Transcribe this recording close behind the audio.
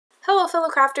Hello fellow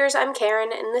crafters, I'm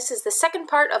Karen, and this is the second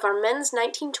part of our Men's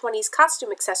 1920s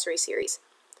Costume Accessory series.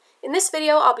 In this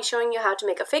video, I'll be showing you how to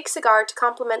make a fake cigar to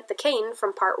complement the cane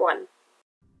from part 1.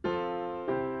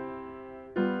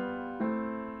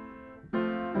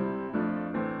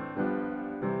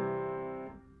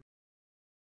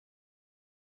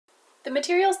 The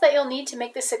materials that you'll need to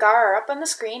make the cigar are up on the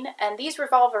screen, and these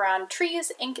revolve around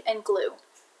trees, ink, and glue.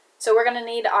 So we're going to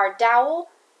need our dowel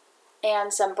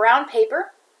and some brown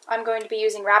paper. I'm going to be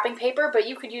using wrapping paper, but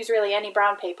you could use really any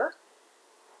brown paper.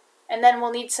 And then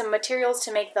we'll need some materials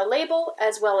to make the label,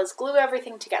 as well as glue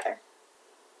everything together.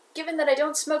 Given that I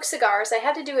don't smoke cigars, I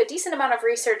had to do a decent amount of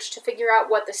research to figure out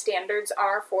what the standards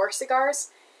are for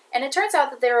cigars, and it turns out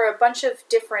that there are a bunch of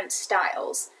different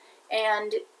styles,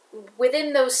 and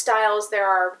within those styles there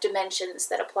are dimensions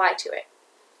that apply to it.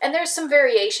 And there's some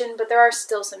variation, but there are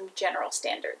still some general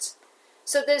standards.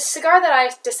 So the cigar that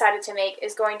I decided to make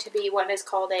is going to be what is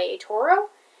called a Toro,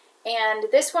 and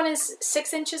this one is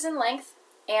 6 inches in length,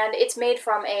 and it's made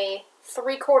from a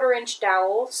 3/4 inch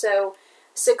dowel, so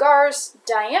cigar's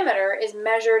diameter is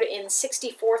measured in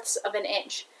 64ths of an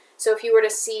inch. So if you were to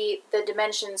see the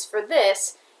dimensions for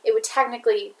this, it would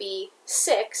technically be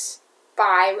 6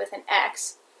 by, with an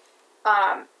X,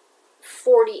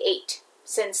 48,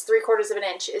 since 3/4 of an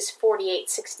inch is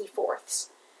 48/64.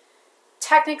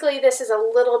 Technically, this is a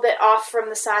little bit off from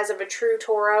the size of a true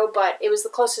Toro, but it was the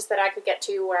closest that I could get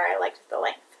to where I liked the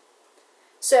length.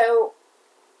 So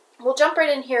we'll jump right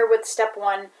in here with step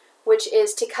 1, which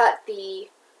is to cut the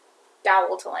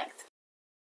dowel to length.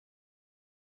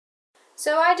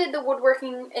 So I did the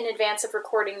woodworking in advance of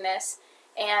recording this,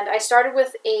 and I started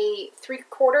with a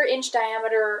 3/4 inch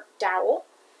diameter dowel,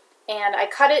 and I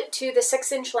cut it to the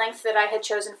 6 inch length that I had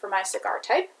chosen for my cigar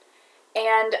type.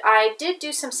 And I did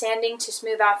do some sanding to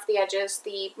smooth off the edges.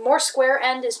 The more square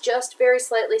end is just very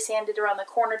slightly sanded around the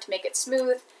corner to make it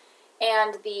smooth,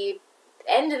 and the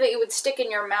end that you would stick in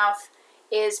your mouth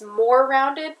is more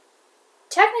rounded.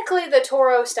 Technically, the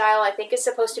Toro style I think is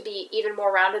supposed to be even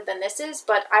more rounded than this is,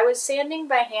 but I was sanding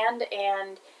by hand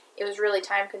and it was really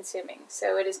time consuming,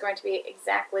 so it is going to be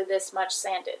exactly this much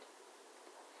sanded.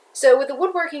 So with the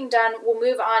woodworking done, we'll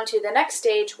move on to the next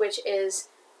stage, which is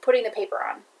putting the paper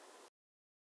on.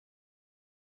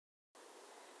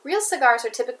 Real cigars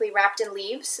are typically wrapped in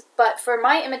leaves, but for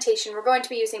my imitation we're going to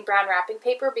be using brown wrapping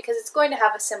paper because it's going to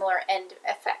have a similar end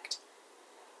effect.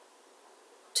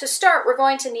 To start, we're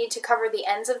going to need to cover the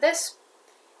ends of this,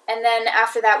 and then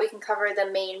after that we can cover the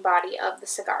main body of the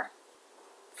cigar.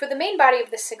 For the main body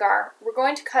of the cigar, we're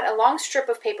going to cut a long strip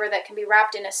of paper that can be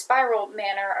wrapped in a spiral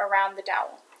manner around the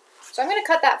dowel. So I'm going to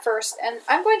cut that first, and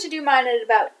I'm going to do mine at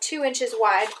about 2 inches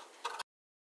wide.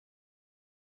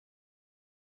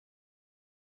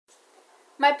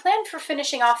 My plan for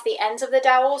finishing off the ends of the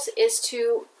dowels is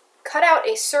to cut out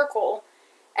a circle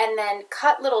and then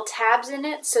cut little tabs in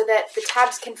it so that the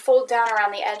tabs can fold down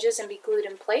around the edges and be glued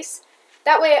in place.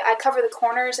 That way I cover the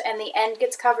corners and the end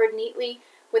gets covered neatly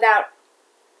without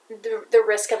the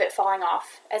risk of it falling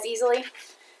off as easily.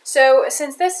 So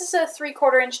since this is a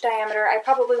 3/4 inch diameter, I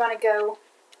probably want to go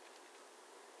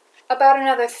about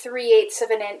another 3/8 of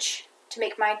an inch to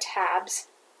make my tabs.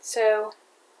 So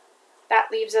that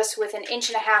leaves us with an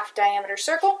 1.5 inch diameter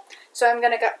circle. So I'm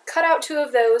going to cut out 2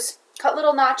 of those, cut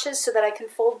little notches so that I can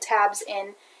fold tabs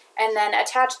in, and then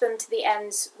attach them to the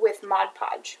ends with Mod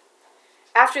Podge.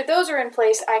 After those are in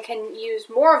place, I can use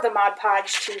more of the Mod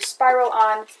Podge to spiral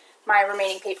on my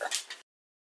remaining paper.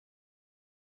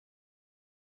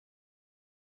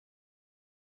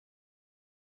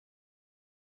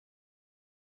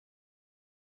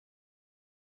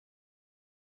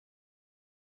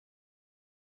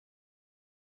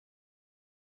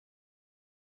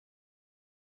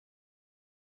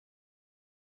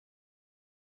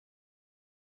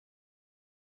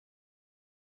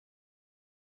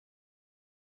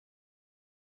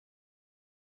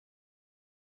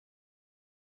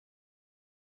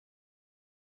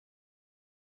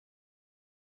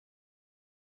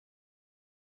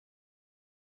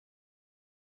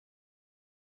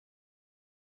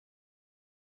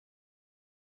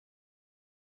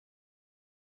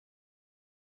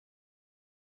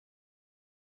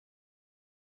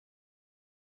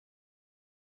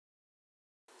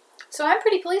 So I'm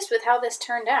pretty pleased with how this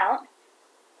turned out.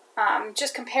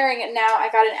 Just comparing it now, I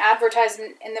got an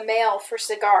advertisement in the mail for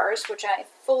cigars, which I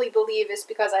fully believe is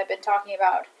because I've been talking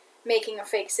about making a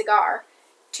fake cigar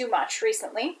too much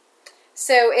recently.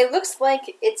 So it looks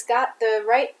like it's got the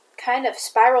right kind of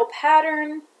spiral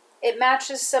pattern. It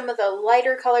matches some of the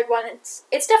lighter colored ones.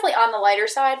 It's definitely on the lighter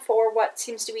side for what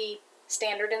seems to be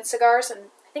standard in cigars,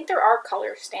 and I think there are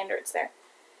color standards there.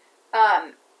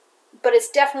 but it's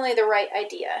definitely the right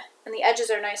idea. And the edges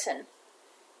are nice and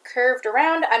curved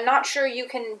around. I'm not sure you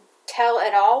can tell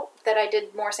at all that I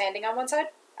did more sanding on one side.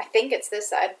 I think it's this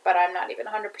side, but I'm not even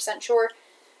 100% sure.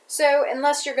 So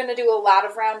unless you're going to do a lot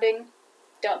of rounding,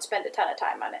 don't spend a ton of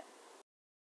time on it.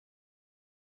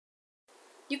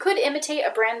 You could imitate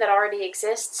a brand that already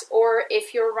exists, or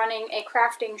if you're running a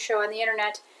crafting show on the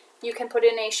internet, you can put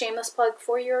in a shameless plug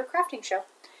for your crafting show.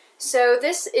 So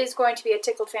this is going to be a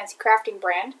Tickled Fancy Crafting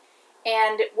brand,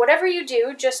 and whatever you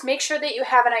do, just make sure that you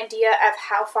have an idea of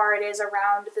how far it is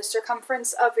around the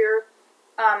circumference of your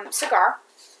cigar.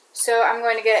 So I'm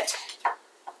going to get,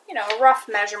 a rough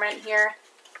measurement here.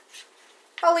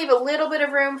 I'll leave a little bit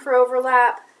of room for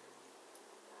overlap.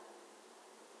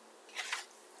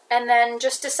 And then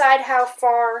just decide how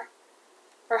far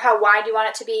or how wide you want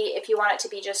it to be, if you want it to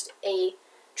be just a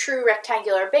true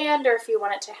rectangular band or if you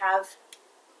want it to have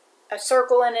a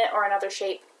circle in it or another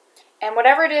shape. And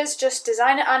whatever it is, just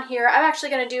design it on here. I'm actually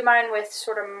going to do mine with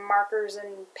sort of markers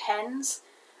and pens.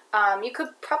 You could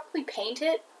probably paint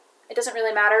it. It doesn't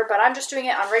really matter, but I'm just doing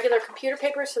it on regular computer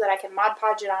paper so that I can Mod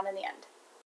Podge it on in the end.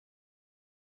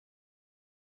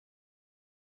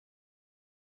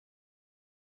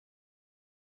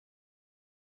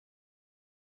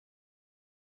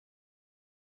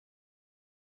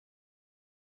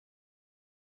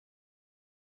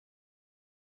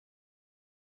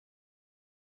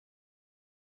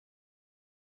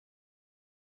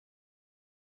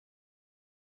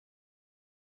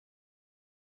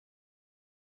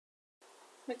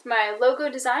 With my logo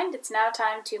designed, it's now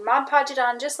time to Mod Podge it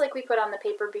on just like we put on the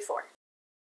paper before.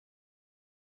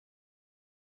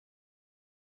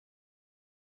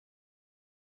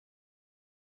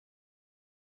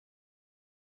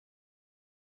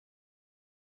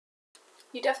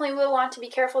 You definitely will want to be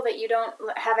careful that you don't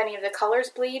have any of the colors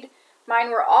bleed.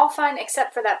 Mine were all fine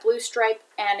except for that blue stripe,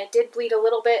 and it did bleed a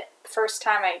little bit the first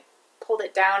time I pulled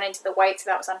it down into the white, so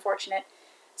that was unfortunate.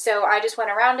 So I just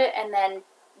went around it and then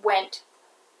went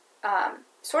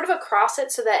sort of across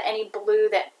it so that any blue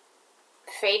that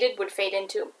faded would fade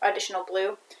into additional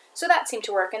blue. So that seemed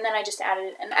to work, and then I just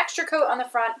added an extra coat on the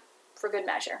front for good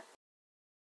measure.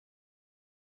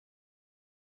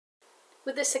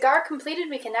 With the cigar completed,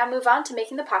 we can now move on to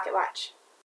making the pocket watch.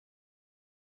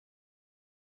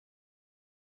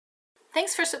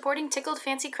 Thanks for supporting Tickled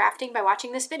Fancy Crafting by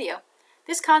watching this video.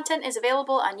 This content is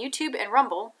available on YouTube and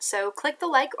Rumble, so click the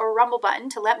like or Rumble button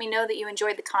to let me know that you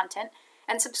enjoyed the content,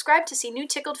 and subscribe to see new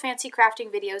Tickled Fancy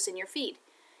Crafting videos in your feed.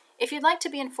 If you'd like to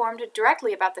be informed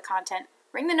directly about the content,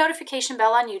 ring the notification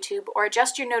bell on YouTube or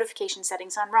adjust your notification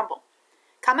settings on Rumble.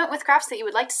 Comment with crafts that you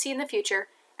would like to see in the future,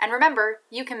 and remember,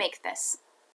 you can make this.